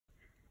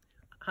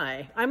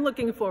Hi, I'm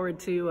looking forward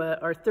to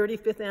our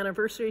 35th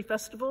anniversary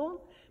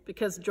festival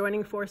because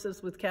joining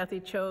forces with Kathy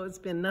Cho has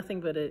been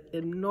nothing but an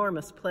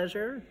enormous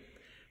pleasure.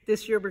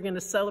 This year we're going to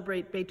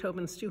celebrate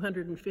Beethoven's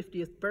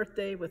 250th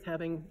birthday with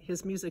having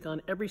his music on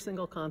every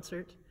single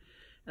concert.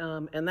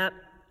 And that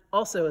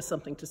also is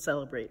something to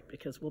celebrate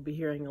because we'll be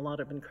hearing a lot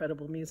of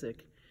incredible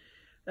music.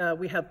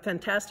 We have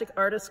fantastic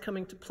artists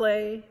coming to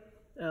play.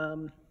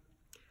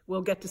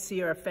 We'll get to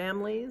see our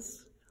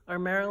families, our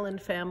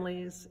Maryland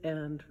families,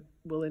 and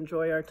we'll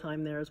enjoy our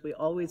time there as we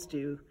always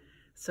do.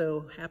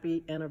 So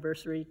happy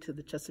anniversary to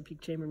the Chesapeake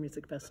Chamber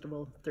Music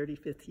Festival,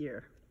 35th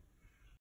year.